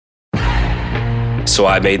So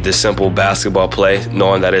I made this simple basketball play,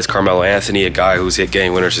 knowing that it's Carmelo Anthony, a guy who's hit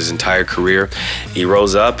game winners his entire career. He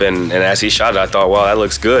rose up, and as he shot it, I thought, well, that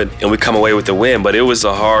looks good. And we come away with the win, but it was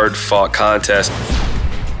a hard-fought contest.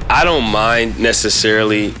 I don't mind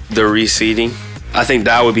necessarily the reseeding. I think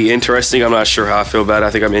that would be interesting. I'm not sure how I feel about it.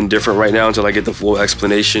 I think I'm indifferent right now until I get the full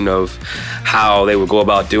explanation of how they would go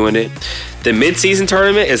about doing it. The mid-season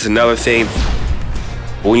tournament is another thing.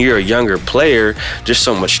 When you're a younger player, there's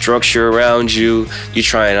so much structure around you. You're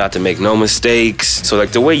trying not to make no mistakes. So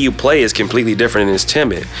like the way you play is completely different and it's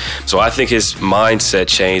timid. So I think his mindset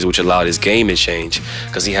changed, which allowed his game to change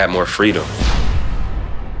because he had more freedom.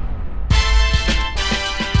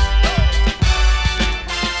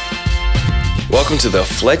 Welcome to the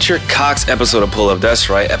Fletcher Cox episode of Pull Up.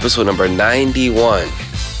 That's right, episode number 91.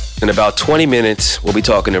 In about 20 minutes, we'll be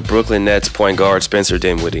talking to Brooklyn Nets point guard Spencer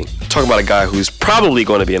Dinwiddie. Talking about a guy who's probably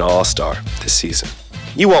going to be an all-star this season.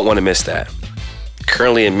 You won't want to miss that.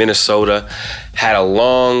 Currently in Minnesota, had a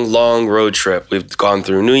long road trip. We've gone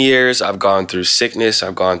through New Year's. I've gone through sickness.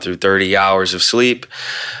 I've gone through 30 hours of sleep.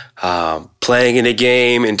 Playing in a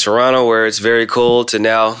game in Toronto where it's very cold to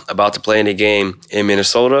now about to play in a game in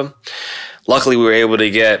Minnesota. Luckily, we were able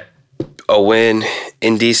to get a win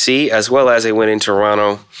in DC as well as a win in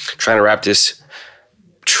Toronto, trying to wrap this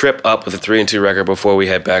trip up with a 3-2 record before we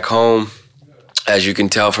head back home. As you can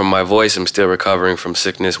tell from my voice, I'm still recovering from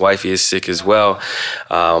sickness. Wifey is sick as well.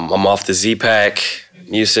 I'm off the Z-Pack,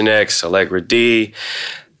 Mucinex, Allegra D,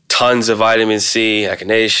 tons of vitamin C,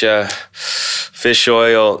 echinacea, fish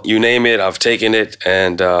oil, you name it, I've taken it,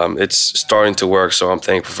 and it's starting to work, so I'm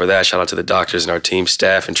thankful for that. Shout out to the doctors and our team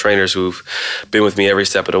staff and trainers who've been with me every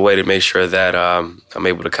step of the way to make sure that I'm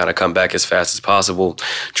able to kind of come back as fast as possible.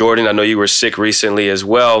 Jordan, I know you were sick recently as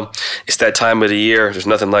well. It's that time of the year. There's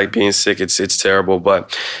nothing like being sick. It's terrible,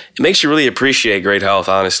 but it makes you really appreciate great health,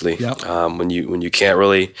 honestly. Yep. When you can't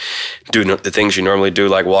really do the things you normally do,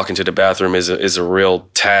 like walk into the bathroom is a real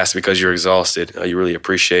task because you're exhausted. You really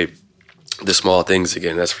appreciate the small things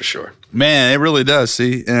again, that's for sure. Man, it really does,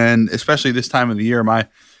 see? And especially this time of the year,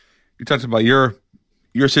 you talked about your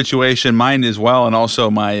situation, mine as well, and also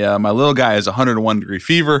my little guy has 101-degree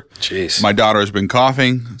fever. Jeez. My daughter's been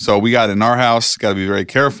coughing, so we got in our house, got to be very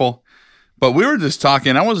careful. But we were just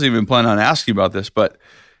talking, I wasn't even planning on asking about this, but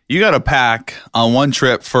you got to pack on one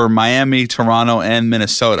trip for Miami, Toronto, and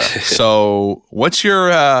Minnesota. So what's your...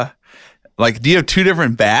 do you have two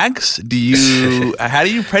different bags? How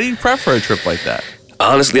do you prep for a trip like that?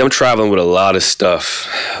 Honestly, I'm traveling with a lot of stuff.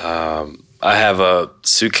 I have a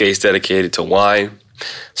suitcase dedicated to wine,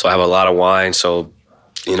 so I have a lot of wine. So,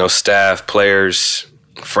 staff, players,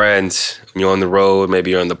 friends, when you're on the road, maybe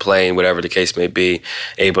you're on the plane, whatever the case may be,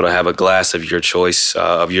 able to have a glass of your choice,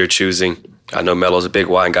 of your choosing. I know Melo's a big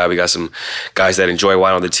wine guy. We got some guys that enjoy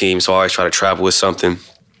wine on the team, so I always try to travel with something.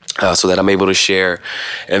 So that I'm able to share.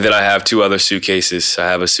 And then I have two other suitcases. I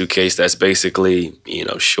have a suitcase that's basically,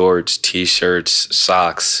 shorts, T-shirts,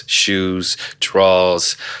 socks, shoes,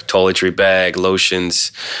 drawers, toiletry bag,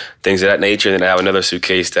 lotions, things of that nature. And then I have another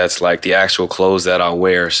suitcase that's like the actual clothes that I'll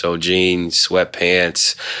wear. So jeans,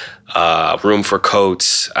 sweatpants, room for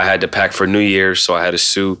coats. I had to pack for New Year's, so I had a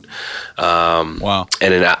suit. Wow.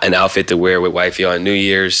 And an outfit to wear with wifey on New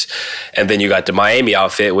Year's. And then you got the Miami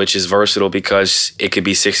outfit, which is versatile because it could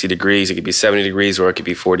be 60 degrees, it could be 70 degrees, or it could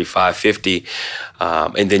be 45, 50.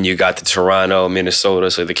 And then you got the Toronto,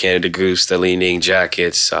 Minnesota, so the Canada Goose, the Li-Ning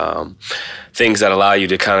jackets, things that allow you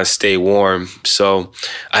to kind of stay warm. So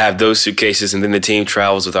I have those suitcases, and then the team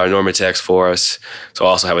travels with our Normatec for us. So I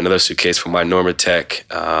also have another suitcase for my Normatec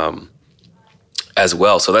as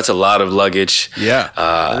well. So that's a lot of luggage. Yeah,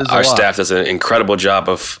 our staff does an incredible job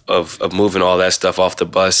of moving all that stuff off the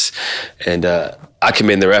bus, and I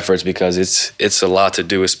commend their efforts because it's a lot to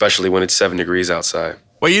do, especially when it's 7 degrees outside.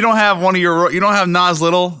 Well, you don't have you don't have Nas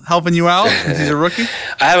Little helping you out because he's a rookie?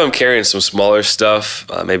 I have him carrying some smaller stuff,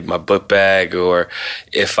 maybe my book bag, or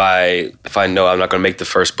if I know I'm not going to make the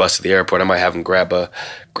first bus to the airport, I might have him grab a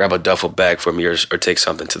duffel bag for me or take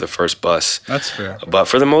something to the first bus. That's fair. But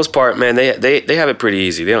for the most part, man, they have it pretty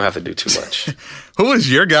easy. They don't have to do too much. Who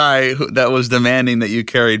was your guy that was demanding that you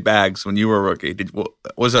carried bags when you were a rookie?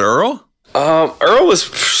 Was it Earl? Earl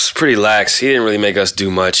was pretty lax. He didn't really make us do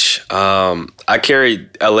much. I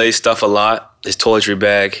carried LA stuff a lot. His toiletry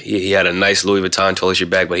bag, he had a nice Louis Vuitton toiletry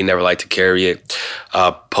bag, but he never liked to carry it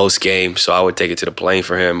post-game, so I would take it to the plane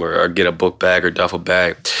for him or get a book bag or duffel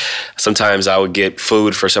bag. Sometimes I would get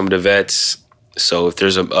food for some of the vets, so if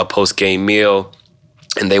there's a post-game meal,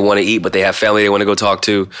 and they want to eat, but they have family they want to go talk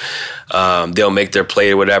to, they'll make their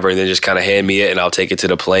plate or whatever and then just kind of hand me it, and I'll take it to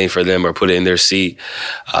the plane for them or put it in their seat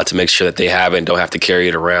to make sure that they have it and don't have to carry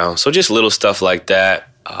it around. So just little stuff like that.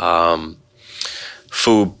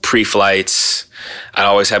 Food pre-flights. I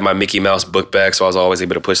always had my Mickey Mouse book bag, so I was always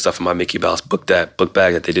able to put stuff in my Mickey Mouse book bag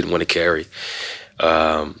that they didn't want to carry.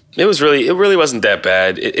 It really wasn't that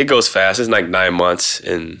bad. It goes fast. It's like 9 months,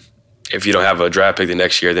 and if you don't have a draft pick the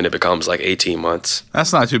next year, then it becomes like 18 months.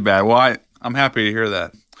 That's not too bad. Well, I'm happy to hear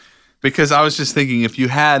that, because I was just thinking if you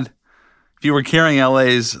were carrying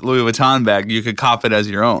LA's Louis Vuitton bag, you could cop it as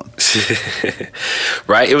your own.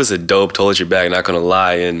 Right? It was a dope toiletry bag, not going to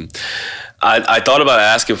lie. And I thought about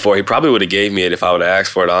asking for it. He probably would have gave me it if I would have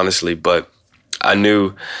asked for it, honestly. But I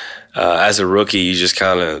knew as a rookie, you just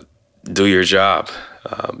kind of do your job.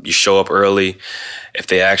 You show up early. If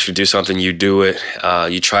they actually do something, you do it.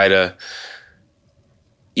 You try to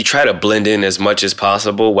blend in as much as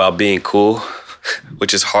possible while being cool,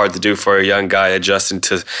 which is hard to do for a young guy adjusting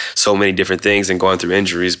to so many different things and going through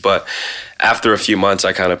injuries. But after a few months,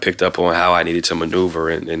 I kind of picked up on how I needed to maneuver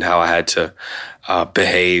and how I had to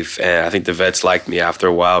behave. And I think the vets liked me after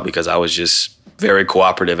a while because I was just very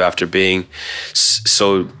cooperative after being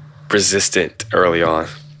so resistant early on.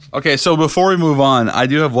 Okay, so before we move on, I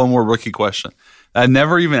do have one more rookie question. I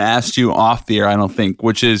never even asked you off the air, I don't think,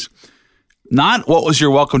 which is not what was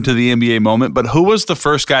your welcome to the NBA moment, but who was the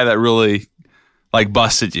first guy that really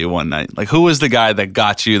busted you one night? Like, who was the guy that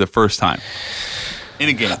got you the first time in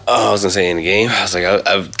a game? Oh, I was going to say in a game. I was like,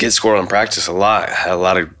 I get scored on practice a lot. I had a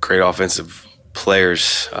lot of great offensive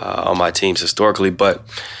players on my teams historically, but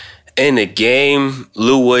in the game,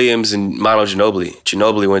 Lou Williams and Manu Ginobili.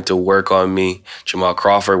 Ginobili went to work on me. Jamal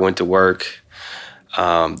Crawford went to work.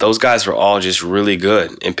 Those guys were all just really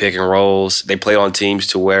good in pick and rolls. They play on teams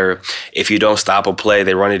to where if you don't stop a play,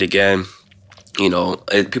 they run it again. You know,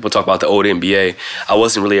 people talk about the old NBA. I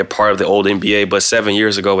wasn't really a part of the old NBA, but 7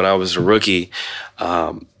 years ago when I was a rookie,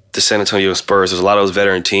 the San Antonio Spurs, there's a lot of those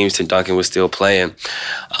veteran teams. Tim Duncan was still playing.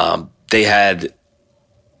 They had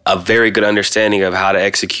a very good understanding of how to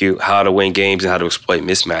execute, how to win games, and how to exploit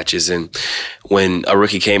mismatches. And when a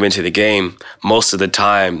rookie came into the game, most of the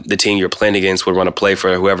time, the team you're playing against would run a play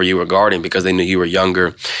for whoever you were guarding because they knew you were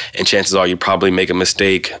younger. And chances are you'd probably make a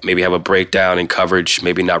mistake, maybe have a breakdown in coverage,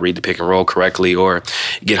 maybe not read the pick and roll correctly, or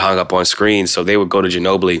get hung up on screens. So they would go to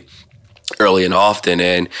Ginobili early and often,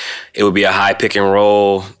 and it would be a high pick and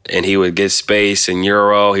roll, and he would get space and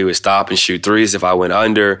Euro. He would stop and shoot threes if I went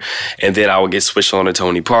under, and then I would get switched on to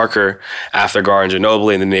Tony Parker after guarding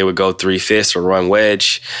Ginobili, and then they would go 3-5 or run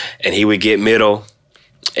wedge, and he would get middle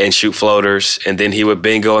and shoot floaters, and then he would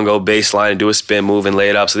bingo and go baseline and do a spin move and lay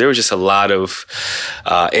it up. So there was just a lot of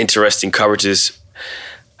interesting coverages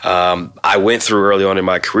I went through early on in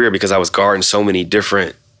my career because I was guarding so many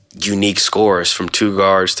different unique scorers, from 2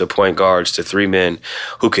 guards to point guards to 3 men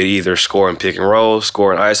who could either score in pick and roll,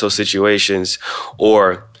 score in ISO situations,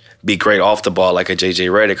 or be great off the ball like a JJ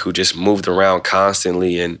Redick who just moved around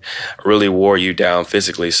constantly and really wore you down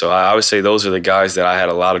physically. So I would say those are the guys that I had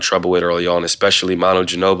a lot of trouble with early on, especially Manu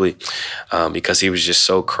Ginobili, because he was just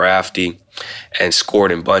so crafty and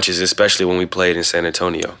scored in bunches, especially when we played in San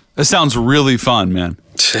Antonio. That sounds really fun, man.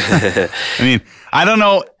 I mean, I don't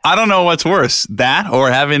know what's worse, that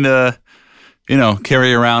or having to,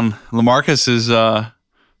 carry around LaMarcus's $5,000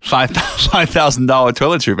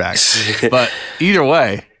 toiletry bag. But either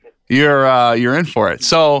way, you're in for it.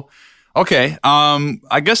 So, okay,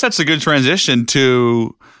 I guess that's a good transition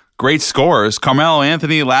to great scores. Carmelo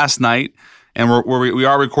Anthony last night, and we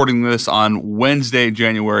are recording this on Wednesday,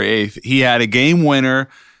 January 8th. He had a game winner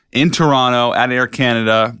in Toronto at Air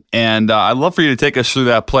Canada, and I'd love for you to take us through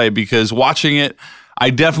that play, because watching it, I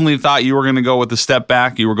definitely thought you were going to go with the step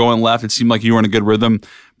back. You were going left. It seemed like you were in a good rhythm,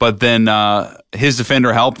 but then his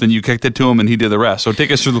defender helped, and you kicked it to him, and he did the rest. So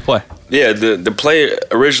take us through the play. Yeah, the play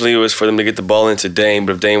originally was for them to get the ball into Dame,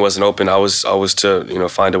 but if Dame wasn't open, I was to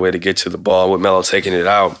find a way to get to the ball with Melo taking it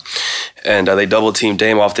out, and they double teamed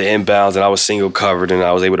Dame off the inbounds, and I was single covered, and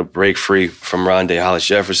I was able to break free from Rondae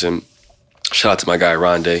Hollis-Jefferson. Shout out to my guy,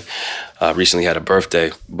 Rondae. Recently had a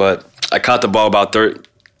birthday. But I caught the ball about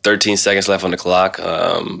 13 seconds left on the clock,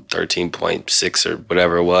 13.6 or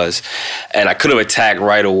whatever it was. And I could have attacked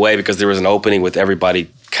right away because there was an opening with everybody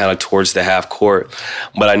kind of towards the half court.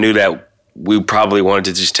 But I knew that we probably wanted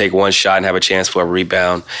to just take one shot and have a chance for a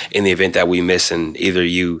rebound in the event that we miss, and either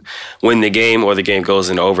you win the game or the game goes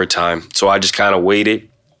into overtime. So I just kind of waited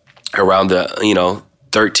around the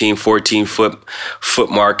 13, 14 foot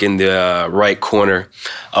mark in the right corner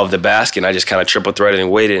of the basket. And I just kind of triple threaded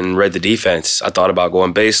and waited and read the defense. I thought about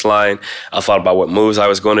going baseline. I thought about what moves I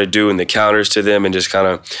was going to do and the counters to them, and just kind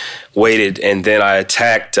of waited. And then I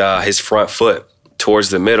attacked his front foot towards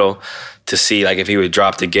the middle to see like if he would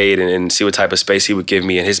drop the gate and see what type of space he would give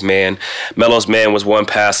me. And his man, Melo's man, was one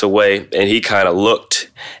pass away, and he kind of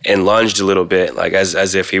looked and lunged a little bit, like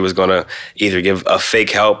as if he was going to either give a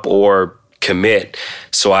fake help or commit.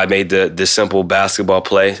 So I made the simple basketball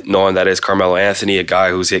play, knowing that it's Carmelo Anthony, a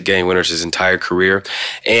guy who's hit game winners his entire career,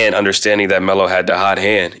 and understanding that Melo had the hot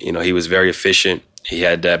hand. You know, he was very efficient. He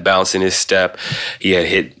had that bounce in his step. He had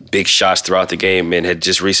hit big shots throughout the game and had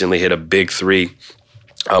just recently hit a big three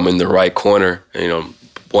in the right corner. You know,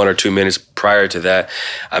 1 or 2 minutes prior to that,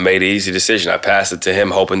 I made an easy decision. I passed it to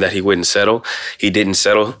him, hoping that he wouldn't settle. He didn't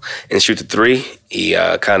settle and shoot the three. He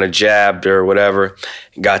kind of jabbed or whatever,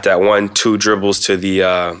 got that 1-2 dribbles to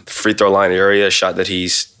the free throw line area, a shot that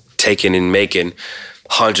he's taken and making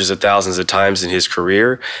hundreds of thousands of times in his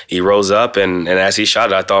career. He rose up, and as he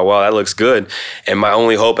shot it, I thought, wow, that looks good. And my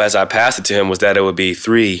only hope as I passed it to him was that it would be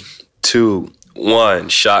 3, 2, 1.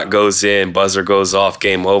 Shot goes in, buzzer goes off,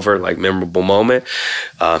 game over, like memorable moment.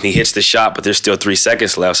 He hits the shot, but there's still 3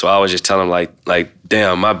 seconds left. So I was just telling him like,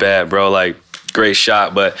 damn, my bad, bro. Like, great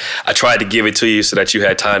shot, but I tried to give it to you so that you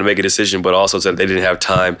had time to make a decision, but also so that they didn't have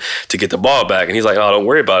time to get the ball back. And he's like, oh, don't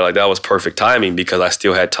worry about it. Like, that was perfect timing because I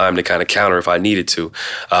still had time to kind of counter if I needed to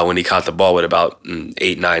when he caught the ball with about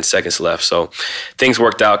 8, 9 seconds left. So things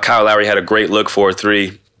worked out. Kyle Lowry had a great look for a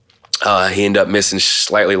three. He ended up missing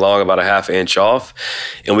slightly long, about a half inch off,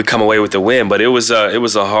 and we come away with the win. But it was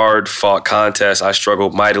a hard fought contest. I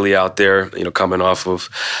struggled mightily out there, coming off of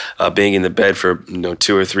being in the bed for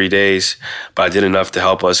 2 or 3 days. But I did enough to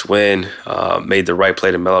help us win. Made the right play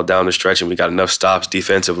to Melo down the stretch, and we got enough stops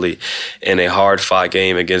defensively in a hard fought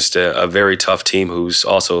game against a very tough team who's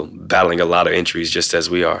also battling a lot of injuries, just as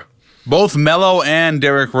we are. Both Melo and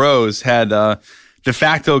Derrick Rose had de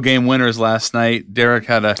facto game winners last night. Derrick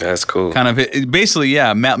had a that's cool kind of basically,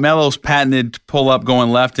 yeah. Melo's patented pull up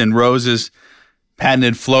going left and Rose's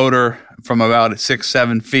patented floater from about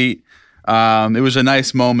 6-7 feet. It was a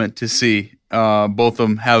nice moment to see both of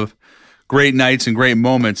them have great nights and great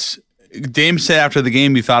moments. Dame said after the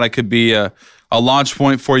game he thought it could be a launch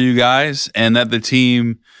point for you guys and that the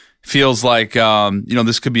team feels like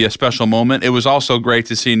this could be a special moment. It was also great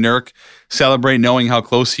to see Nurk celebrate, knowing how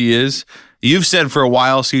close he is. You've said for a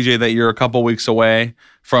while, CJ, that you're a couple weeks away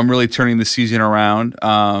from really turning the season around.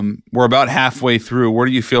 We're about halfway through. Where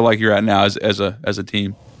do you feel like you're at now as a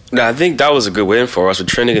team? No, I think that was a good win for us. We're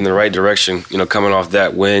trending in the right direction, coming off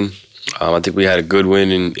that win. I think we had a good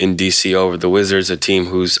win in D.C. over the Wizards, a team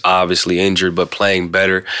who's obviously injured but playing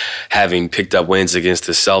better, having picked up wins against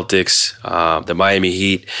the Celtics, the Miami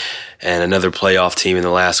Heat, and another playoff team in the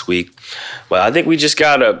last week. But I think we just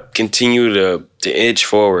got to continue to inch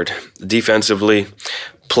forward defensively,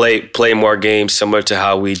 play more games similar to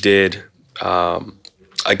how we did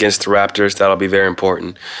against the Raptors. That'll be very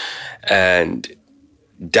important. And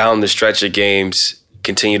down the stretch of games,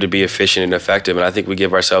 continue to be efficient and effective. And I think we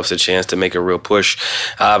give ourselves a chance to make a real push.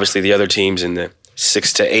 Obviously, the other teams in the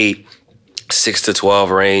 6 to 8, 6 to 12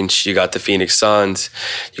 range. You got the Phoenix Suns.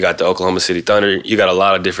 You got the Oklahoma City Thunder. You got a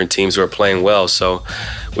lot of different teams who are playing well. So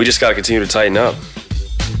we just got to continue to tighten up.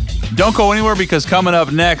 Don't go anywhere because coming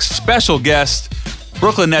up next, special guest,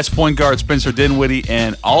 Brooklyn Nets point guard Spencer Dinwiddie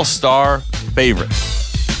and all-star favorite.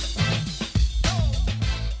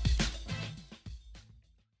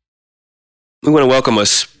 We want to welcome a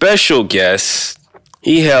special guest.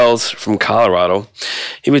 He hails from Colorado.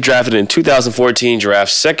 He was drafted in 2014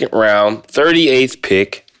 draft, second round, 38th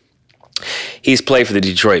pick. He's played for the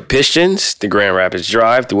Detroit Pistons, the Grand Rapids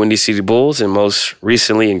Drive, the Windy City Bulls, and most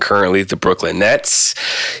recently and currently the Brooklyn Nets.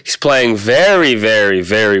 He's playing very, very,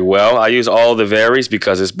 very well. I use all the varies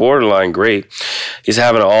because it's borderline great. He's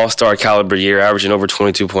having an all-star caliber year, averaging over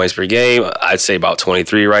 22 points per game. I'd say about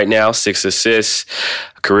 23 right now, 6 assists,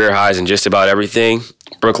 career highs in just about everything.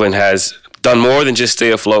 Brooklyn has done more than just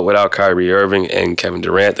stay afloat without Kyrie Irving and Kevin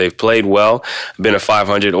Durant. They've played well, been a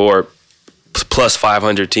 500 or plus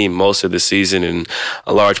 500 team most of the season, and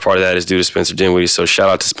a large part of that is due to Spencer Dinwiddie. So shout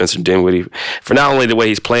out to Spencer Dinwiddie for not only the way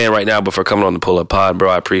he's playing right now, but for coming on the Pull Up Pod, bro.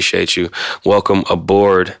 I appreciate you. Welcome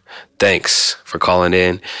aboard. Thanks for calling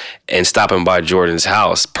in and stopping by Jordan's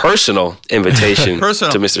house. Personal invitation to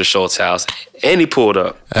Mr. Schultz's house, and he pulled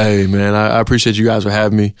up. Hey, man, I appreciate you guys for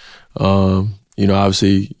having me.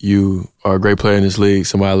 Obviously you or a great player in this league,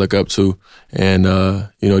 somebody I look up to. And,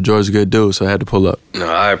 George's a good dude, so I had to pull up. No,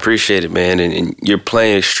 I appreciate it, man. And you're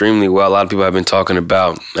playing extremely well. A lot of people have been talking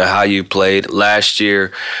about how you played. Last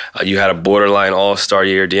year, you had a borderline all-star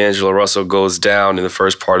year. D'Angelo Russell goes down in the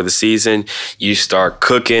first part of the season. You start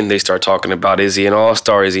cooking. They start talking about, is he an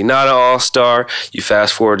all-star? Is he not an all-star? You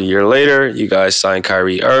fast forward a year later, you guys sign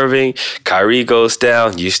Kyrie Irving. Kyrie goes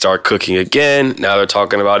down. You start cooking again. Now they're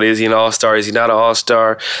talking about, is he an all-star? Is he not an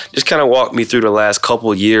all-star? Just kind of walk me through the last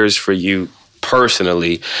couple years for you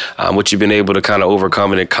personally, what you've been able to kind of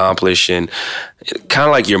overcome and accomplish, and kind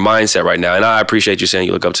of like your mindset right now. And I appreciate you saying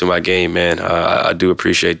you look up to my game, man. I do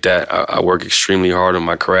appreciate that. I work extremely hard on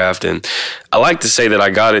my craft, and I like to say that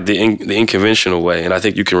I got it the unconventional way, and I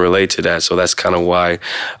think you can relate to that. So that's kind of why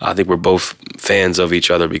I think we're both fans of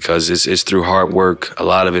each other, because it's through hard work, a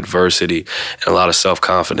lot of adversity, and a lot of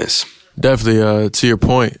self-confidence. Definitely, to your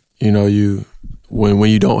point,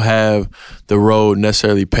 when you don't have the road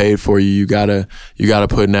necessarily paid for you, you gotta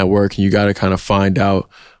put in that work, and you gotta kind of find out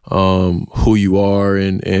who you are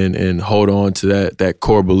and hold on to that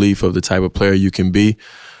core belief of the type of player you can be,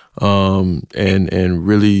 and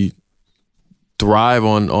really thrive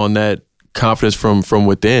on that confidence from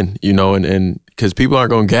within, and because people aren't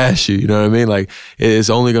going to gas you, you know what I mean? Like, it's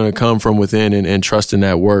only going to come from within and trust in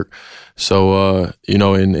that work. So,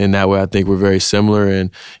 in that way, I think we're very similar.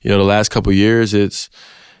 And, the last couple of years, it's,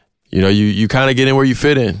 you kind of get in where you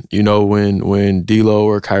fit in, when D'Lo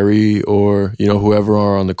or Kyrie or, whoever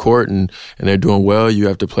are on the court and they're doing well, you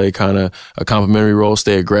have to play kind of a complementary role,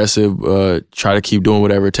 stay aggressive, try to keep doing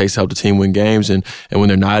whatever it takes to help the team win games. And when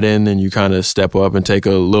they're not in, then you kind of step up and take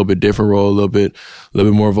a little bit different role, a little bit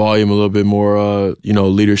more volume, a little bit more,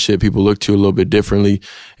 leadership. People look to you a little bit differently.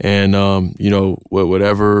 And,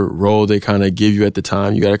 whatever role they kind of give you at the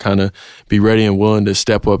time, you got to kind of be ready and willing to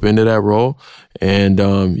step up into that role. And,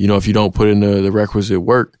 if you don't put in the requisite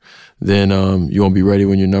work, then you won't be ready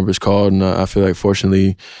when your number's called. And I feel like,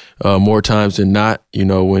 fortunately, more times than not,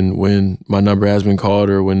 when my number has been called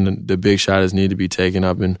or when the big shot has needed to be taken,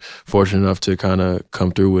 I've been fortunate enough to kind of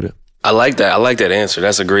come through with it. I like that. I like that answer.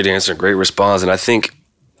 That's a great answer, great response. And I think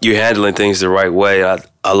you're handling things the right way.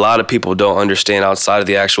 A lot of people don't understand outside of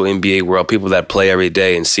the actual NBA world, people that play every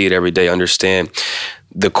day and see it every day understand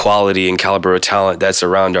the quality and caliber of talent that's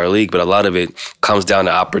around our league, but a lot of it comes down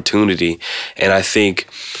to opportunity. And I think,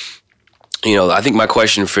 my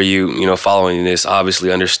question for you, following this,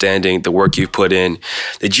 obviously understanding the work you've put in,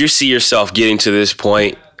 did you see yourself getting to this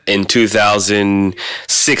point in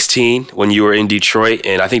 2016 when you were in Detroit,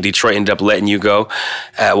 and I think Detroit ended up letting you go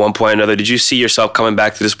at one point or another? Did you see yourself coming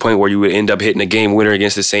back to this point where you would end up hitting a game winner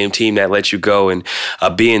against the same team that let you go, and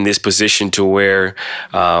be in this position to where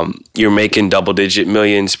you're making double-digit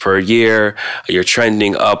millions per year, you're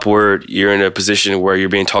trending upward, you're in a position where you're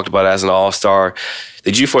being talked about as an all-star?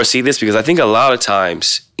 Did you foresee this? Because I think a lot of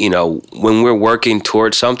times, when we're working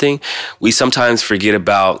towards something, we sometimes forget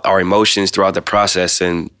about our emotions throughout the process.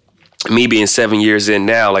 And me being 7 years in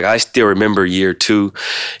now, like, I still remember year 2,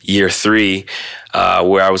 year 3,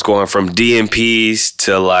 where I was going from DMPs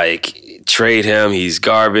to like, trade him, he's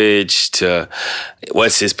garbage, to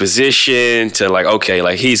what's his position, to like, okay,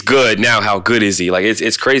 like, he's good, now how good is he? Like,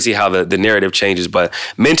 it's crazy how the narrative changes, but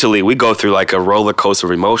mentally we go through like a roller coaster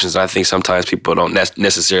of emotions. And I think sometimes people don't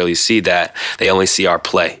necessarily see that. They only see our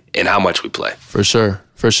play and how much we play. For sure.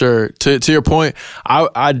 To your point,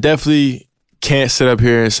 I definitely can't sit up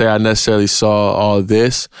here and say I necessarily saw all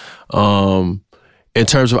this in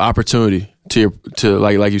terms of opportunity. To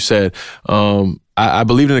like you said, I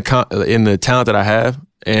believed in the talent that I have,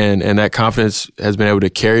 and that confidence has been able to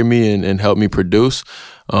carry me and help me produce.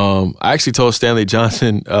 I actually told Stanley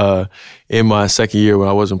Johnson in my second year when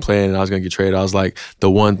I wasn't playing and I was going to get traded, I was like,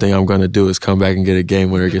 the one thing I'm going to do is come back and get a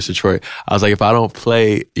game winner against Detroit. I was like, if I don't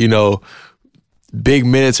play, big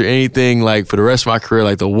minutes or anything, like, for the rest of my career,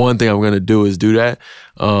 like, the one thing I'm going to do is do that.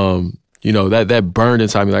 That burned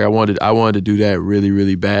inside me. Like, I wanted to do that really,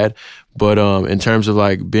 really bad. But in terms of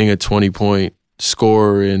like being a 20-point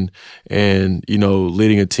scorer and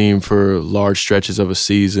leading a team for large stretches of a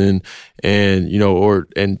season, and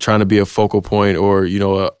trying to be a focal point or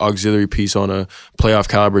a auxiliary piece on a playoff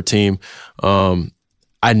caliber team,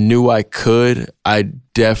 I knew I could. I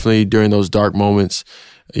definitely, during those dark moments,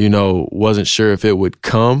 wasn't sure if it would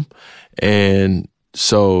come, and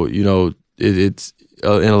so it's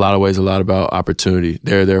in a lot of ways a lot about opportunity.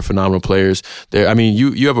 They're phenomenal players.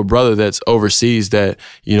 You have a brother that's overseas that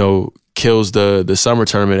kills the summer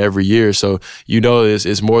tournament every year, so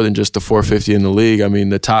it's more than just the 450 in the league. I mean,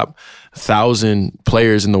 the top 1,000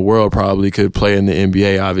 players in the world probably could play in the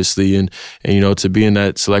NBA, obviously, and to be in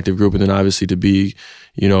that selective group, and then obviously to be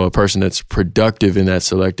a person that's productive in that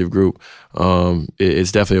selective group,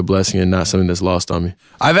 it's definitely a blessing and not something that's lost on me.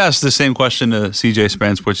 I've asked the same question to CJ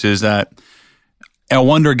Spence, which is that I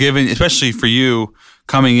wonder, given, especially for you,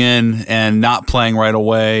 coming in and not playing right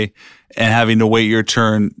away and having to wait your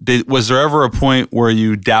turn, was there ever a point where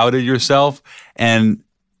you doubted yourself and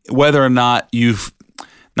whether or not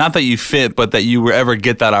not that you fit, but that you would ever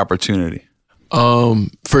get that opportunity?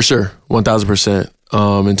 For sure,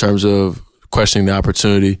 1,000%. In terms of questioning the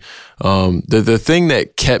opportunity, the thing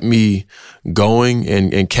that kept me going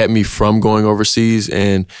and kept me from going overseas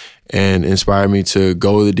and inspired me to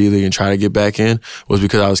go to the D-League and try to get back in was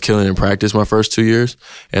because I was killing in practice my first 2 years.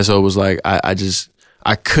 And so it was like,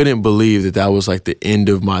 I couldn't believe that was like the end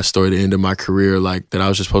of my story, the end of my career, like that I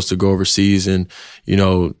was just supposed to go overseas and,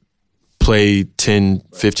 play 10,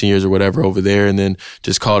 15 years or whatever over there and then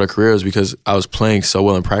just call it a career. It was because I was playing so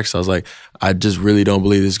well in practice. I was like, I just really don't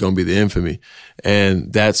believe this is going to be the end for me.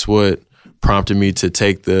 And that's what prompted me to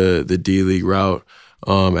take the D-League route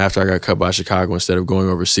after I got cut by Chicago instead of going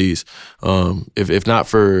overseas. If not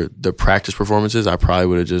for the practice performances, I probably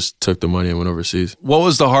would have just took the money and went overseas. What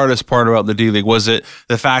was the hardest part about the D-League? Was it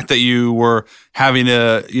the fact that you were having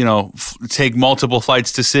to, take multiple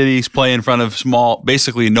flights to cities, play in front of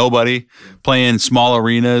basically nobody, play in small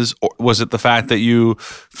arenas? Or was it the fact that you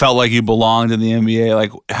felt like you belonged in the NBA?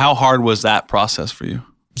 Like, how hard was that process for you?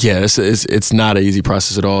 Yeah, it's not an easy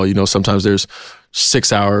process at all. Sometimes there's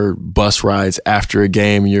 6-hour bus rides after a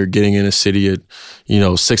game and you're getting in a city at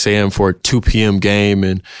 6 a.m. for a 2 p.m. game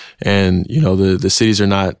and the cities are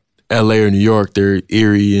not LA or New York, they're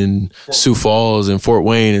Erie and Sioux Falls and Fort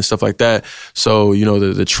Wayne and stuff like that. So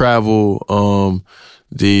the travel,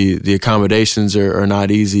 the accommodations are not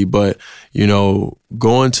easy, but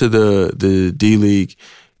going to the D-League,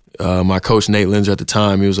 my coach Nate Linzer at the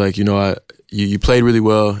time, he was like, you played really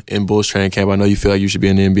well in Bulls training camp. I know you feel like you should be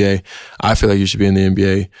in the NBA. I feel like you should be in the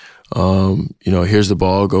NBA. Here's the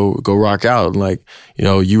ball. Go rock out. And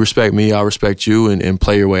you respect me, I'll respect you, and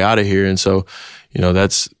play your way out of here. And so,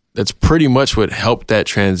 that's pretty much what helped that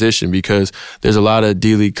transition because there's a lot of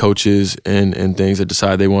D-League coaches and things that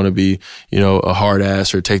decide they want to be, a hard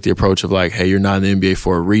ass or take the approach of like, hey, you're not in the NBA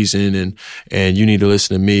for a reason and you need to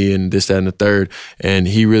listen to me and this, that, and the third. And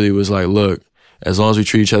he really was like, look, as long as we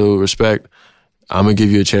treat each other with respect, I'm going to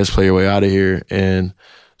give you a chance to play your way out of here. And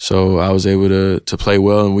so I was able to play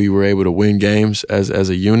well and we were able to win games as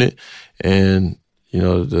a unit. And,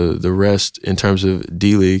 the rest in terms of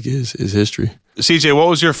D-League is history. CJ, what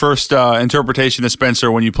was your first interpretation of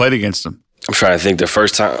Spencer when you played against him? I'm trying to think the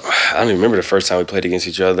first time. I don't even remember the first time we played against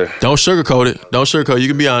each other. Don't sugarcoat it. Don't sugarcoat it. You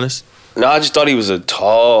can be honest. No, I just thought he was a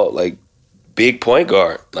tall, big point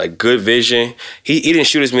guard, good vision. He didn't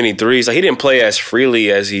shoot as many threes. He didn't play as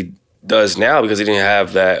freely as he does now because he didn't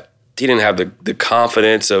have that. He didn't have the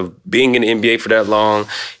confidence of being in the NBA for that long.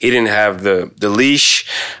 He didn't have the leash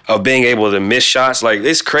of being able to miss shots.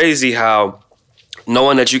 It's crazy how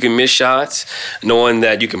knowing that you can miss shots, knowing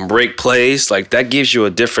that you can break plays, that gives you a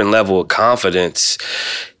different level of confidence.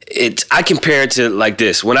 I compare it to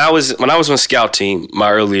this. When I was on scout team, my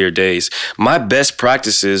earlier days, my best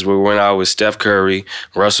practices were when I was Steph Curry,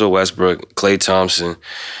 Russell Westbrook, Klay Thompson,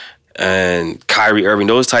 and Kyrie Irving,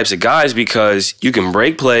 those types of guys, because you can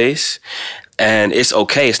break plays and it's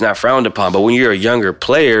okay. It's not frowned upon. But when you're a younger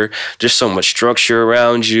player, there's so much structure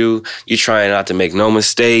around you. You're trying not to make no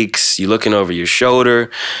mistakes. You're looking over your shoulder.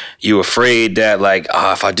 You're afraid that,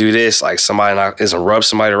 if I do this, somebody is going to rub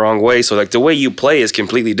somebody the wrong way. So, the way you play is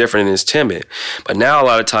completely different and it's timid. But now, a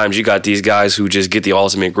lot of times, you got these guys who just get the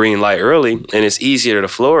ultimate green light early, and it's easier to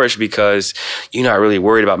flourish because you're not really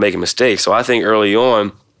worried about making mistakes. So, I think early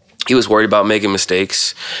on, he was worried about making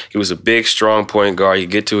mistakes. He was a big, strong point guard. He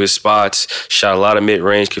could get to his spots, shot a lot of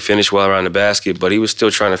mid-range, could finish well around the basket, but he was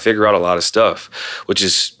still trying to figure out a lot of stuff, which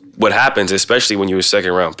is what happens, especially when you're a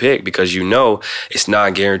second-round pick, because it's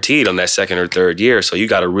not guaranteed on that second or third year. So you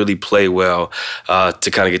got to really play well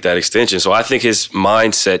to kind of get that extension. So I think his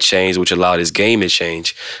mindset changed, which allowed his game to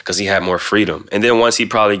change because he had more freedom. And then once he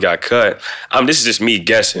probably got cut, this is just me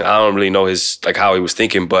guessing. I don't really know his how he was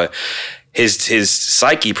thinking, but his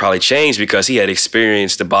psyche probably changed because he had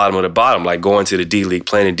experienced the bottom of the bottom, going to the D-League,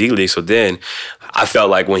 playing in D-League. So then I felt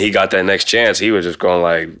like when he got that next chance, he was just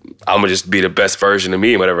going I'm going to just be the best version of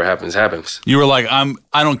me and whatever happens, happens. You were like, I'm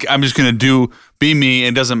just going to be me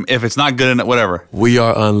and if it's not good enough, whatever. We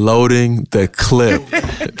are unloading the clip.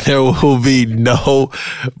 There will be no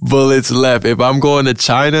bullets left. If I'm going to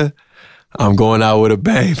China, I'm going out with a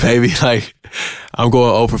bang, baby. I'm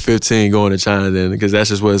going 0 for 15 going to China then, because that's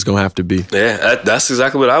just what it's gonna have to be. Yeah, that's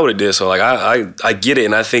exactly what I would have did. So like I get it,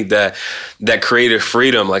 and I think that creative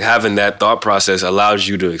freedom, like having that thought process, allows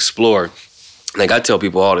you to explore. Like I tell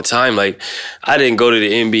people all the time, like I didn't go to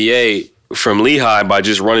the NBA from Lehigh by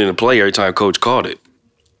just running the play every time coach called it.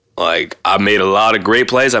 Like, I made a lot of great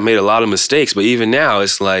plays. I made a lot of mistakes. But even now,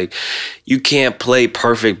 it's like you can't play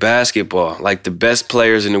perfect basketball. Like, the best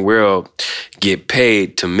players in the world get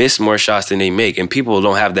paid to miss more shots than they make. And people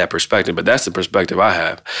don't have that perspective. But that's the perspective I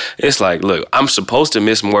have. It's like, look, I'm supposed to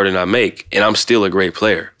miss more than I make, and I'm still a great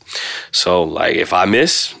player. So, like, if I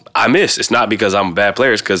miss, I miss. It's not because I'm a bad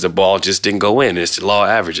player. It's because the ball just didn't go in. It's the law of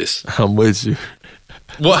averages. I'm with you.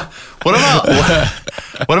 What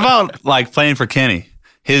about like playing for Kenny?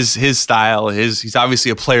 His style, he's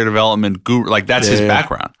obviously a player development guru. Like that's his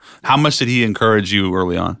background. How much did he encourage you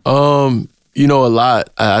early on? A lot.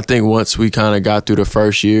 I think once we kind of got through the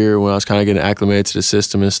first year, when I was kind of getting acclimated to the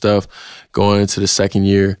system and stuff, going into the second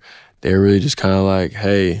year, they were really just kind of like,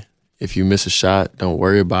 hey, if you miss a shot, don't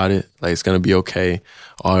worry about it. Like, it's going to be okay,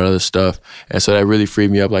 all that other stuff. And so that really freed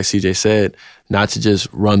me up, like CJ said, not to just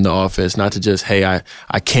run the offense, not to just, hey,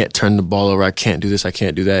 I can't turn the ball over, I can't do this, I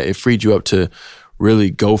can't do that. It freed you up to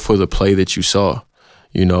really go for the play that you saw,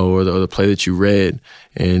 or the play that you read.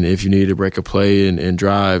 And if you needed to break a play and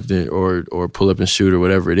drive or pull up and shoot or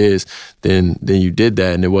whatever it is, then you did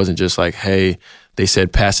that. And it wasn't just like, hey, they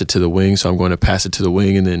said pass it to the wing, so I'm going to pass it to the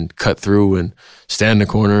wing and then cut through and stand in the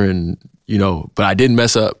corner and, but I didn't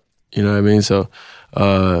mess up. You know what I mean? So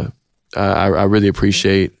I really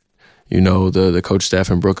appreciate, the coach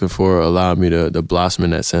staff in Brooklyn for allowing me to blossom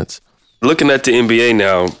in that sense. Looking at the NBA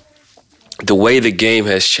now, the way the game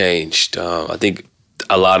has changed, I think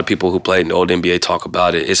a lot of people who played in the old NBA talk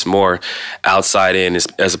about it. It's more outside in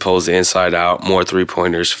as opposed to inside out, more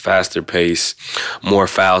three-pointers, faster pace, more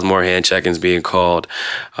fouls, more hand check-ins being called.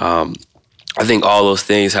 I think all those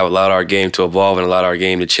things have allowed our game to evolve and allowed our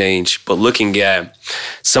game to change. But looking at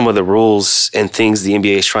some of the rules and things the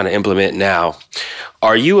NBA is trying to implement now,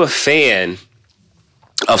 are you a fan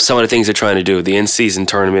of some of the things they're trying to do? The in-season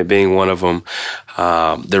tournament being one of them,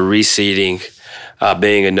 the reseeding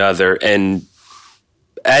being another. And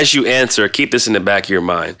as you answer, keep this in the back of your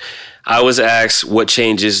mind. I was asked what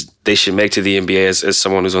changes they should make to the NBA as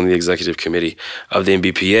someone who's on the executive committee of the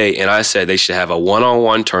NBPA, and I said they should have a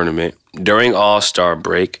one-on-one tournament during All-Star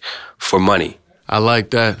break for money. I like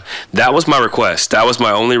that. That was my request. That was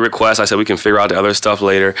my only request. I said we can figure out the other stuff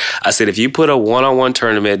later. I said if you put a one-on-one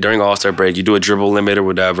tournament during All-Star break, you do a dribble limit or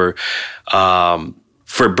whatever,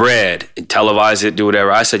 for bread, televise it, do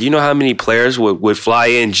whatever. I said, you know how many players would fly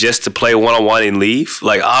in just to play one-on-one and leave?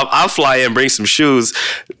 Like, I'll fly in, bring some shoes,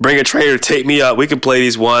 bring a trainer, take me up. We can play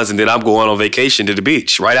these ones, and then I'm going on vacation to the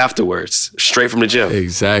beach right afterwards, straight from the gym.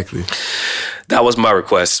 Exactly. That was my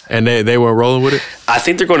request. And they were rolling with it? I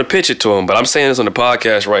think they're going to pitch it to them, but I'm saying this on the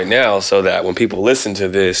podcast right now so that when people listen to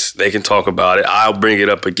this, they can talk about it. I'll bring it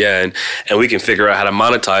up again, and we can figure out how to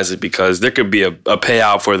monetize it because there could be a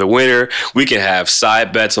payout for the winner. We can have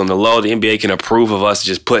side bets on the low. The NBA can approve of us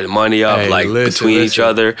just putting money up between each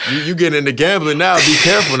other. You get into gambling now. Be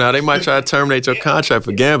careful now. They might try to terminate your contract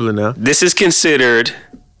for gambling now. This is considered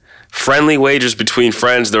friendly wagers between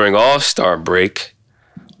friends during All-Star break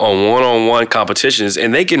on one-on-one competitions,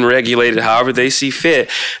 and they can regulate it however they see fit.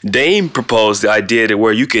 Dame proposed the idea that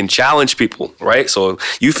where you can challenge people, right? So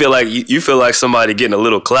you feel like somebody getting a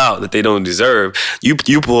little clout that they don't deserve.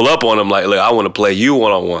 You pull up on them like, look, I want to play you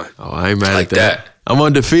one-on-one. Oh, I ain't mad at that. I'm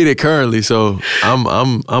undefeated currently, so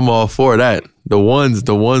I'm all for that. The ones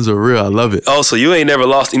are real. I love it. Oh, so you ain't never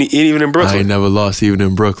lost even in Brooklyn? I ain't never lost even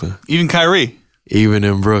in Brooklyn. Even Kyrie? Even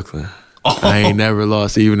in Brooklyn. Oh. I ain't never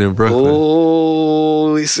lost even in Brooklyn.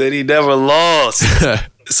 Oh, he said he never lost.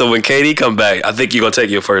 So when KD come back, I think you're going to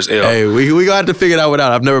take your first L. Hey, we going to have to figure that one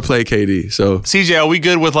out. I've never played KD, so. CJ, are we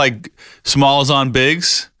good with like smalls on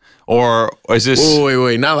bigs? Or is this... Oh,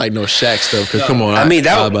 wait. Not like no Shaq stuff, because come on. I mean,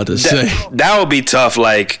 that would be tough.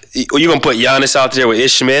 Like, you're going to put Giannis out there with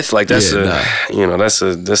Ish Smith? Like, that's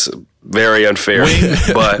that's very unfair.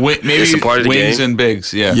 But maybe it's a part of the wings game. And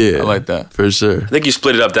bigs. Yeah, I like that. For sure. I think you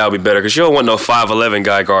split it up, that would be better, because you don't want no 5'11"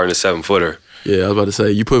 guy guarding a 7-footer. Yeah, I was about to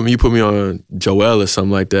say, you put me on Joel or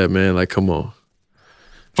something like that, man. Like, come on.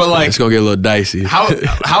 But like, it's gonna get a little dicey.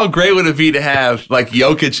 How great would it be to have like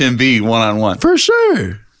Jokic and Embiid one-on-one? For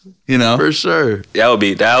sure. For sure. That would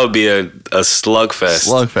be a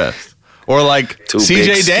slugfest. Or like two CJ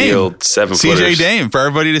big, Dame, skilled 7-footers. CJ Dame for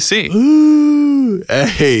everybody to see. Ooh,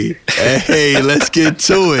 hey, let's get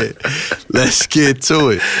to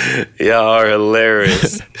it. Y'all are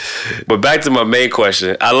hilarious. But back to my main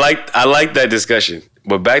question. I like that discussion.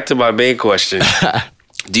 But back to my main question.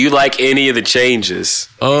 Do you like any of the changes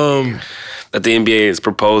that the NBA is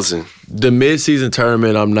proposing? The midseason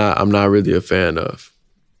tournament, I'm not really a fan of.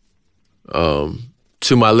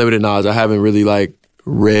 To my limited knowledge, I haven't really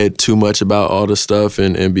read too much about all the stuff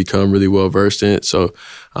and become really well versed in it. So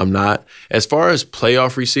I'm not. As far as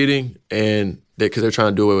playoff reseeding, and because they're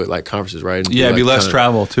trying to do it with conferences, right? And it'd be less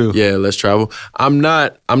travel too. Yeah, less travel. I'm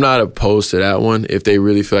not opposed to that one if they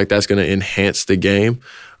really feel like that's going to enhance the game.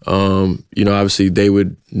 Obviously they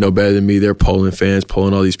would know better than me. They're polling fans,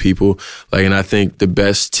 polling all these people. And I think the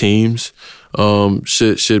best teams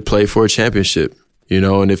should play for a championship.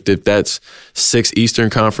 And if that's 6 Eastern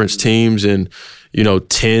Conference teams and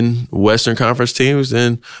 10 Western Conference teams,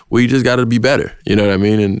 then we just got to be better. You know what I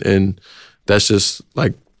mean? And that's just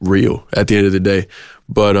real at the end of the day.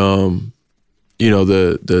 But the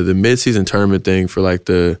midseason tournament thing for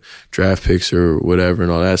the draft picks or whatever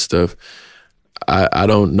and all that stuff, I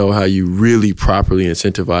don't know how you really properly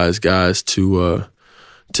incentivize guys to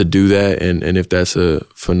do that and if that's a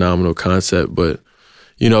phenomenal concept. But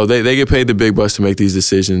they get paid the big bucks to make these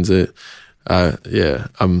decisions.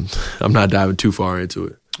 I'm not diving too far into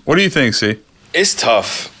it. What do you think, C? It's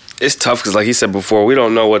tough. It's tough because, like he said before, we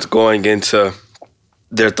don't know what's going into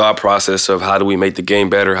their thought process of how do we make the game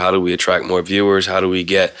better, how do we attract more viewers, how do we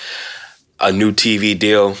get a new TV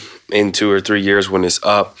deal in 2 or 3 years when it's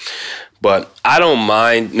up. But I don't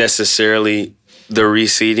mind necessarily the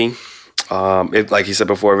reseeding. Like he said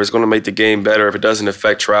before, if it's going to make the game better, if it doesn't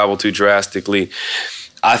affect travel too drastically,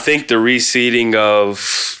 I think the reseeding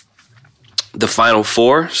of the Final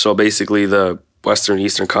Four, so basically the Western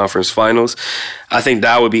Eastern Conference Finals, I think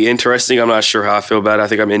that would be interesting. I'm not sure how I feel about it. I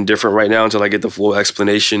think I'm indifferent right now until I get the full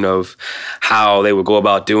explanation of how they would go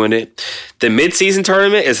about doing it. The midseason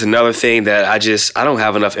tournament is another thing that I don't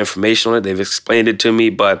have enough information on it. They've explained it to me,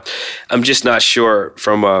 but I'm just not sure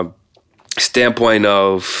from a standpoint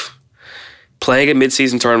of playing a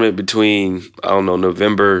midseason tournament between,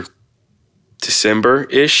 November,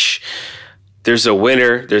 December-ish. There's a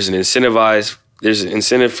winner, there's an incentive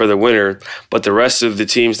for the winner, but the rest of the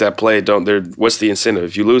teams that play what's the incentive?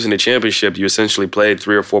 If you lose in the championship, you essentially played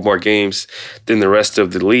 3 or 4 more games than the rest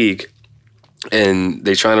of the league. And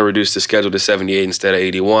they're trying to reduce the schedule to 78 instead of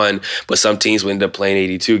 81, but some teams will end up playing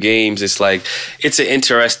 82 games. It's it's an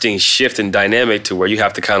interesting shift in dynamic to where you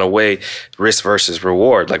have to kind of weigh risk versus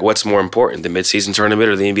reward. What's more important, the midseason tournament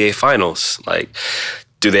or the NBA Finals?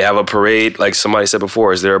 Do they have a parade? Like somebody said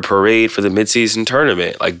before, is there a parade for the midseason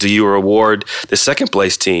tournament? Do you reward the second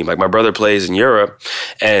place team? My brother plays in Europe,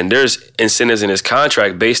 and there's incentives in his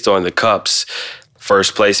contract based on the cups.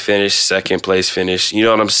 First place finish, second place finish. You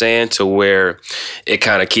know what I'm saying? To where it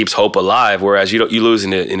kind of keeps hope alive. Whereas you lose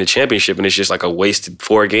in the championship, and it's just a wasted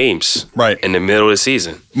 4 games right in the middle of the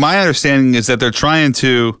season. My understanding is that they're trying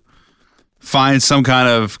to find some kind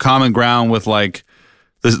of common ground with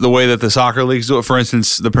the way that the soccer leagues do it. For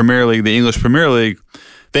instance, the Premier League, the English Premier League,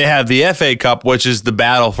 they have the FA Cup, which is the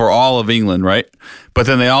battle for all of England, right? But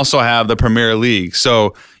then they also have the Premier League.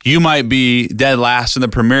 So you might be dead last in the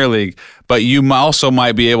Premier League, but you also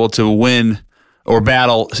might be able to win or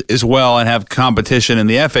battle as well and have competition in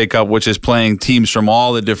the FA Cup, which is playing teams from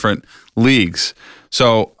all the different leagues.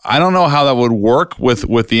 So I don't know how that would work with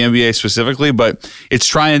the NBA specifically, but it's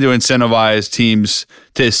trying to incentivize teams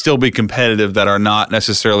to still be competitive that are not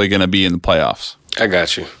necessarily going to be in the playoffs. I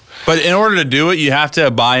got you. But in order to do it, you have to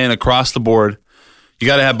have buy-in across the board. You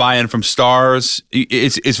got to have buy-in from stars. I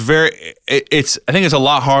think it's a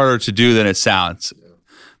lot harder to do than it sounds.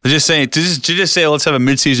 To just say let's have a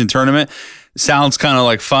midseason tournament sounds kind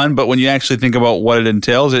of fun, but when you actually think about what it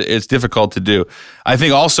entails, it's difficult to do. I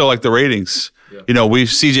think also the ratings. Yeah.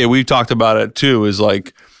 We've talked about it too, is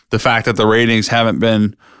the fact that the ratings haven't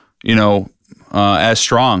been, as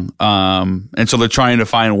strong. And so they're trying to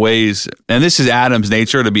find ways, and this is Adam's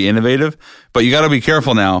nature to be innovative, but you got to be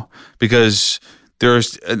careful now because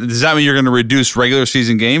does that mean you're going to reduce regular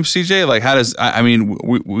season games, CJ?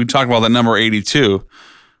 We talked about that number 82.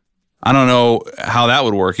 I don't know how that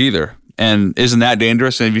would work either. And isn't that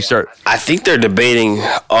dangerous? And if you start, I think they're debating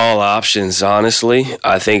all options, honestly.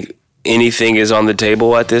 I think anything is on the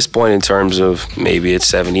table at this point in terms of maybe it's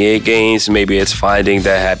 78 games, maybe it's finding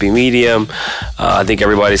that happy medium. I think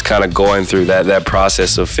everybody's kind of going through that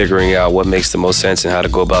process of figuring out what makes the most sense and how to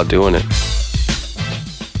go about doing it.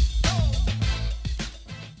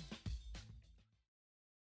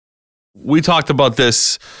 We talked about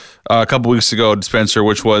this a couple weeks ago, Spencer,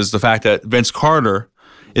 which was the fact that Vince Carter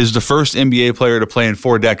is the first NBA player to play in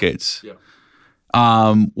 4 decades. Yeah.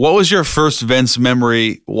 Yeah. What was your first Vince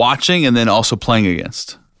memory watching and then also playing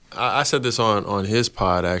against? I said this on his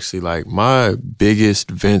pod actually. Like my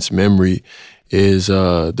biggest Vince memory is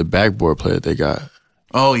the backboard play that they got.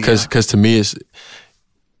 Oh yeah. Because to me it's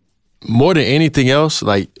more than anything else.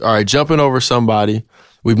 Like, all right, jumping over somebody.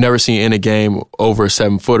 We've never seen in a game over a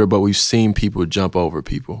 7-footer, but we've seen people jump over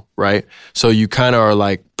people, right? So you kind of are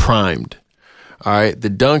like primed. All right, the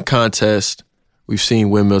dunk contest, we've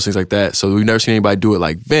seen windmills, things like that. So we've never seen anybody do it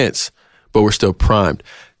like Vince, but we're still primed.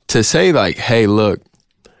 To say like, hey, look,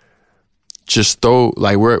 just throw,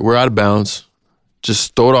 like we're out of bounds,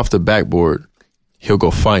 just throw it off the backboard, he'll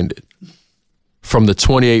go find it. From the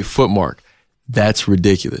 28-foot mark, that's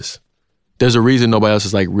ridiculous. There's a reason nobody else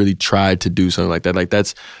has like really tried to do something like that. Like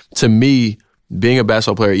that's, to me, being a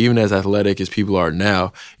basketball player, even as athletic as people are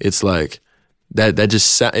now, it's like that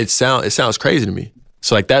just it sounds crazy to me.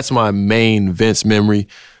 So like that's my main Vince memory,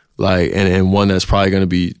 like and one that's probably going to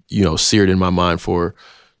be, you know, seared in my mind for,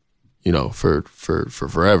 you know, for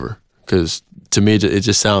forever. Because to me it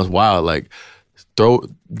just sounds wild. Like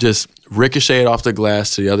just ricochet it off the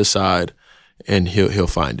glass to the other side, and he'll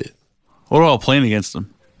find it. What about playing against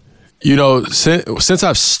him? You know, since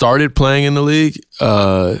I've started playing in the league,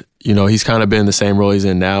 you know, he's kind of been in the same role he's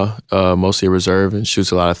in now, mostly a reserve, and shoots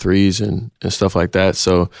a lot of threes and stuff like that.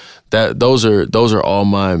 So those are all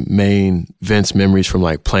my main Vince memories from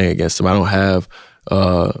like playing against him. I don't have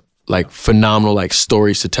like phenomenal like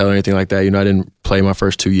stories to tell or anything like that. You know, I didn't play my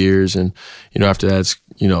first 2 years, and you know, after that, it's,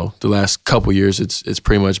 you know, the last couple years, it's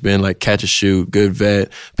pretty much been like catch and shoot, good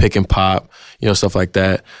vet, pick and pop, you know, stuff like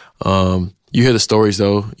that. You hear the stories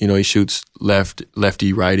though, you know, he shoots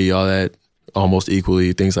lefty, righty, all that almost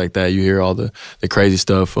equally, things like that. You hear all the crazy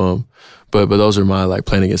stuff. But those are my like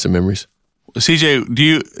playing against the memories. CJ,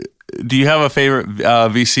 do you have a favorite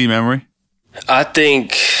VC memory? I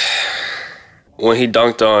think when he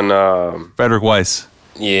dunked on Frederick Weiss.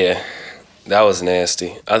 Yeah, that was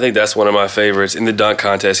nasty. I think that's one of my favorites. In the dunk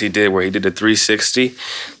contest he did, where he did the 360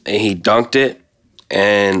 and he dunked it.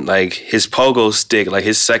 And like his pogo stick, like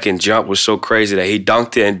his second jump was so crazy that he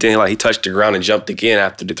dunked it and then like he touched the ground and jumped again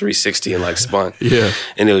after the 360 and like spun. Yeah.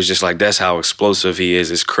 And it was just like, that's how explosive he is.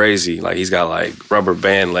 It's crazy. Like he's got like rubber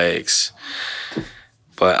band legs.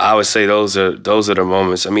 But I would say those are the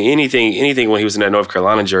moments. I mean, anything when he was in that North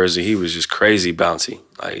Carolina jersey, he was just crazy bouncy.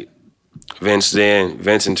 Like Vince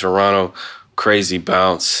in Toronto, crazy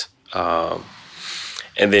bounce. And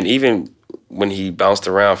then even when he bounced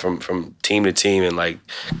around from team to team and like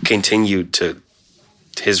continued to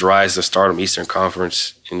his rise to stardom, Eastern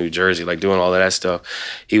Conference in New Jersey, like doing all of that stuff,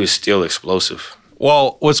 he was still explosive.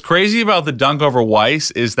 Well, what's crazy about the dunk over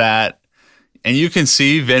Weiss is that, and you can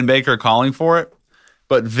see Vin Baker calling for it,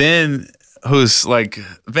 but Vin, who's like,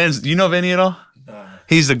 you know Vinny at all?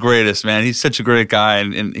 He's the greatest, man. He's such a great guy,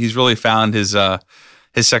 and he's really found his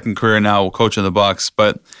second career now coaching the Bucks.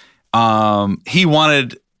 But he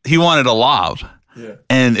wanted a lob. Yeah.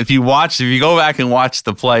 And if you go back and watch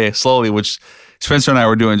the play slowly, which Spencer and I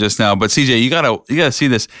were doing just now, but CJ, you gotta see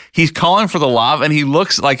this. He's calling for the lob and he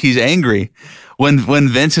looks like he's angry when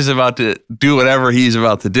Vince is about to do whatever he's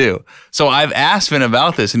about to do. So I've asked Vin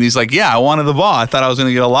about this and he's like, yeah, I wanted the ball. I thought I was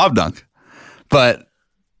gonna get a lob dunk. But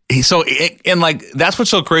that's what's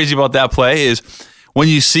so crazy about that play is when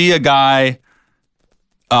you see a guy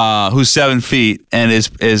who's 7 feet and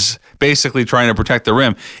is basically trying to protect the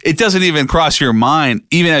rim, it doesn't even cross your mind,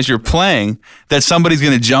 even as you're playing, that somebody's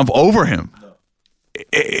going to jump over him. No.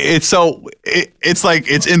 It's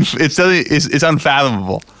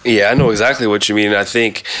unfathomable. Yeah, I know exactly what you mean. I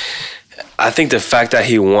think the fact that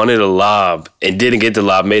he wanted a lob and didn't get the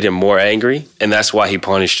lob made him more angry, and that's why he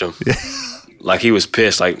punished him. Yeah. Like he was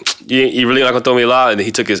pissed. Like, you really not gonna throw me a lob? And then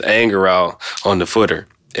he took his anger out on the footer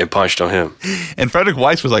and punched on him. And Frederick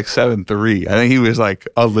Weiss was like 7'3". I think he was like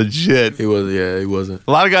a legit. He wasn't.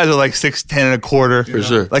 A lot of guys are like 6'10" and a quarter. For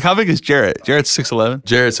sure. Like, how big is Jarrett? Jarrett's 6'11".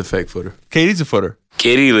 Jarrett's a fake footer. Katie's a footer.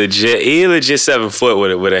 Katie legit 7 foot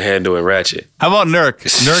with a handle and ratchet. How about Nurk?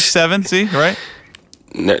 Nurk 7, see, right?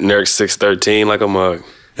 Nurk 6'13", like a mug.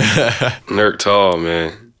 Nurk tall,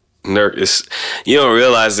 man. Nurk is, you don't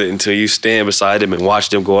realize it until you stand beside him and watch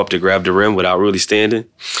them go up to grab the rim without really standing.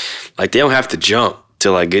 Like, they don't have to jump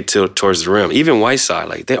to like get towards the rim. Even Whiteside,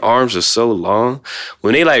 like their arms are so long.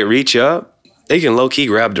 When they like reach up, they can low key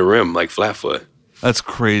grab the rim like flat foot. That's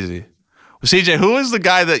crazy. Well, CJ, who is the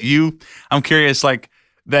guy that I'm curious, like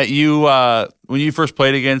that you when you first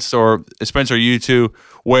played against, or Spencer, you two,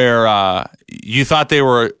 where you thought they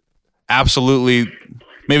were absolutely,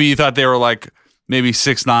 maybe you thought they were like maybe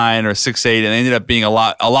 6'9" or 6'8", and they ended up being a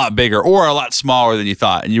lot bigger or a lot smaller than you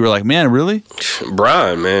thought, and you were like, man, really?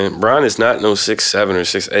 Brian, man. Brian is not no 6'7" or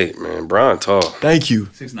 6'8", man. Brian tall. Thank you.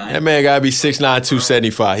 6'9". That man gotta be 6'9",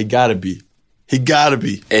 275. He gotta be.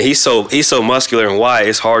 And he's so muscular and wide,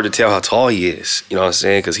 it's hard to tell how tall he is. You know what I'm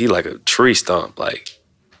saying? Because he like a tree stump, like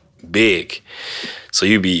big. So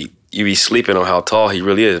you be sleeping on how tall he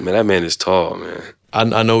really is. Man, that man is tall, man.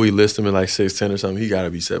 I know we list him at like 6'10" or something. He gotta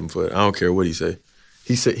be 7 foot. I don't care what he say.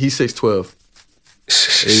 He's 6'12".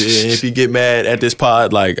 If he get mad at this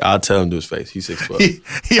pod, like I'll tell him to his face. He's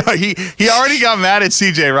 6'12". He already got mad at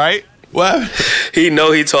CJ, right? What? He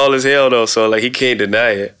know he tall as hell though, so like he can't deny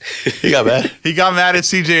it. He got mad. He got mad at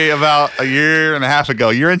CJ about a year and a half ago.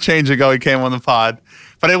 Year and change ago, he came on the pod.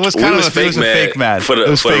 But it was kind of a fake mad. For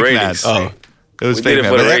the ratings. Oh. It was fake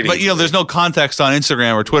mad. But you know, there's no context on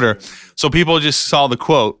Instagram or Twitter. So people just saw the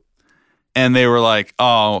quote and they were like,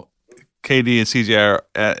 oh, KD and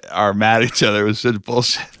CJ are mad at each other. It was just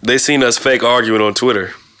bullshit. They seen us fake arguing on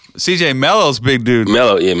Twitter. CJ Melo's big dude.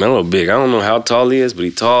 Melo big. I don't know how tall he is, but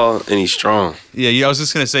he's tall and he's strong. Yeah, I was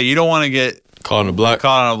just gonna say you don't want to get caught on the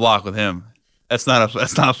block with him. That's not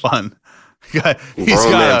fun. He's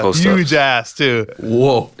got a huge ass too.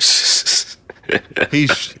 Whoa.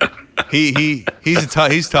 He's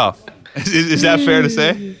tough. Is that fair to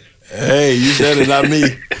say? Hey, you said it, not me.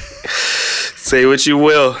 Say what you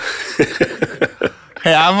will.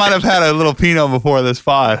 Hey, I might have had a little Pinot before this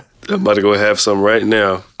pod. I'm about to go have some right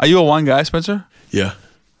now. Are you a wine guy, Spencer? Yeah.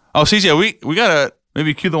 Oh, CJ, we gotta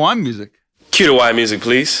maybe cue the wine music. Cue the wine music,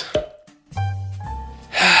 please.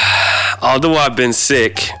 Although I've been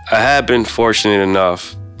sick, I have been fortunate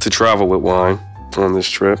enough to travel with wine on this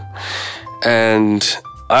trip. And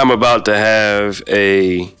I'm about to have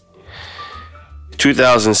a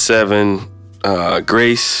 2007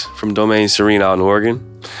 Grace from Domaine Serene out in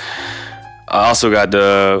Oregon. I also got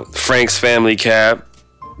the Frank's Family Cab,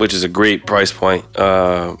 which is a great price point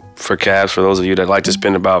for cabs for those of you that like to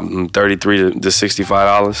spend about $33 to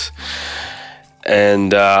 $65.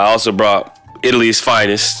 And I also brought Italy's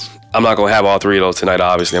Finest. I'm not going to have all three of those tonight,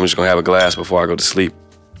 obviously. I'm just going to have a glass before I go to sleep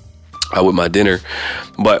with my dinner.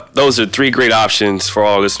 But those are three great options for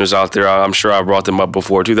all listeners out there. I'm sure I brought them up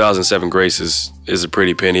before. 2007 Grace is a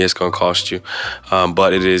pretty penny. It's going to cost you.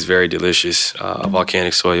 But it is very delicious.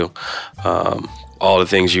 Volcanic soil. All the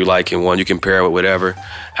things you like in one. You can pair it with whatever.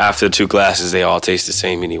 After 2 glasses, they all taste the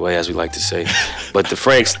same anyway, as we like to say. But the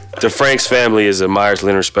Frank's Family is a Myers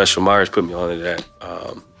Leonard special. Myers put me on to that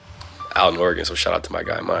out in Oregon. So shout out to my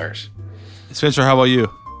guy Myers. Spencer, how about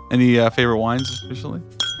you? Any favorite wines recently?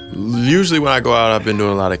 Usually when I go out, I've been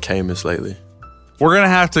doing a lot of Caymus lately. We're going to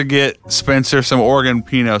have to get Spencer some Oregon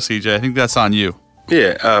Pinot, CJ. I think that's on you.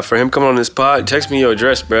 Yeah, for him coming on this pod, text me your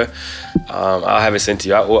address, bro. I'll have it sent to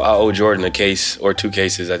you. I owe Jordan a case or 2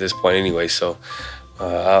 cases at this point anyway, so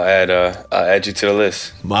I'll add you to the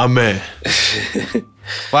list. My man.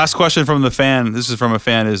 Last question from the fan. This is from a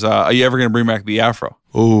fan. Are you ever going to bring back the afro?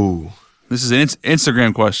 Ooh. This is an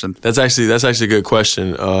Instagram question. That's actually a good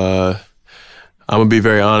question. I'm gonna be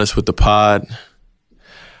very honest with the pod.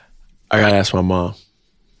 I gotta ask my mom.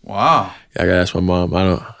 Wow. Yeah, I gotta ask my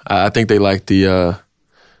mom. I think they like the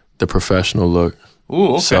professional look.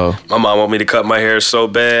 Ooh, okay. So my mom want me to cut my hair so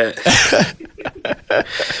bad.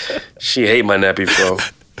 She hate my nappy fro.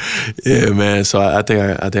 Yeah, man. So I think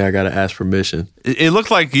I gotta ask permission. It looked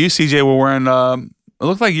like you, CJ, were wearing. It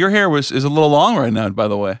looked like your hair is a little long right now. By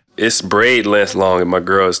the way, it's braid length long, and my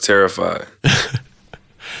girl is terrified.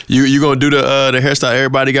 You gonna do the hairstyle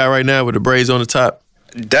everybody got right now with the braids on the top?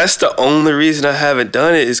 That's the only reason I haven't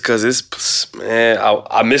done it is because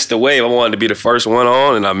I missed the wave. I wanted to be the first one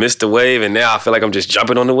on, and I missed the wave, and now I feel like I'm just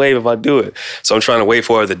jumping on the wave if I do it. So I'm trying to wait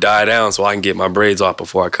for it to die down so I can get my braids off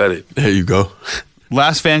before I cut it. There you go.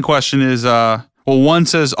 Last fan question is, one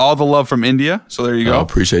says all the love from India, so there you go. I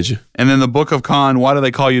appreciate you. And then the Book of Khan, why do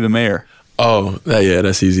they call you the mayor? Oh,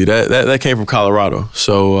 that's easy. That came from Colorado.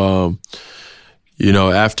 So,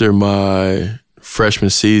 after my freshman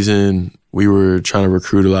season, we were trying to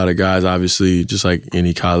recruit a lot of guys, obviously, just like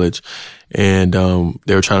any college. And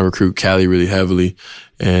they were trying to recruit Cali really heavily.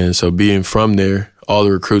 And so being from there, all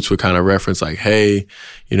the recruits would kind of reference like, hey,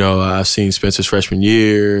 I've seen Spencer's freshman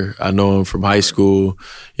year. I know him from high school,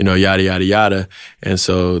 yada, yada, yada. And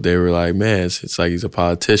so they were like, man, it's like he's a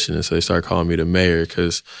politician. And so they started calling me the mayor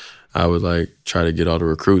because I would try to get all the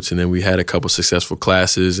recruits. And then we had a couple successful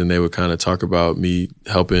classes and they would kind of talk about me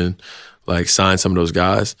helping sign some of those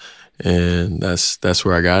guys. And that's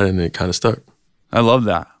where I got it, and it kind of stuck. I love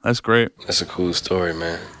that. That's great. That's a cool story,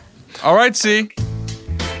 man. All right, C.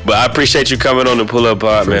 But I appreciate you coming on the Pull Up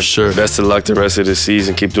Pod, man. sure. Best of luck the rest of the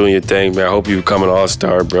season. Keep doing your thing, man. I hope you become an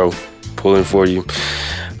all-star, bro. Pulling for you.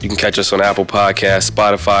 You can catch us on Apple Podcasts,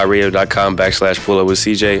 Spotify, radio.com/Pull Up with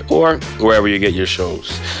CJ, or wherever you get your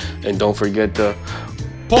shows. And don't forget to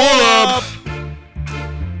Pull up!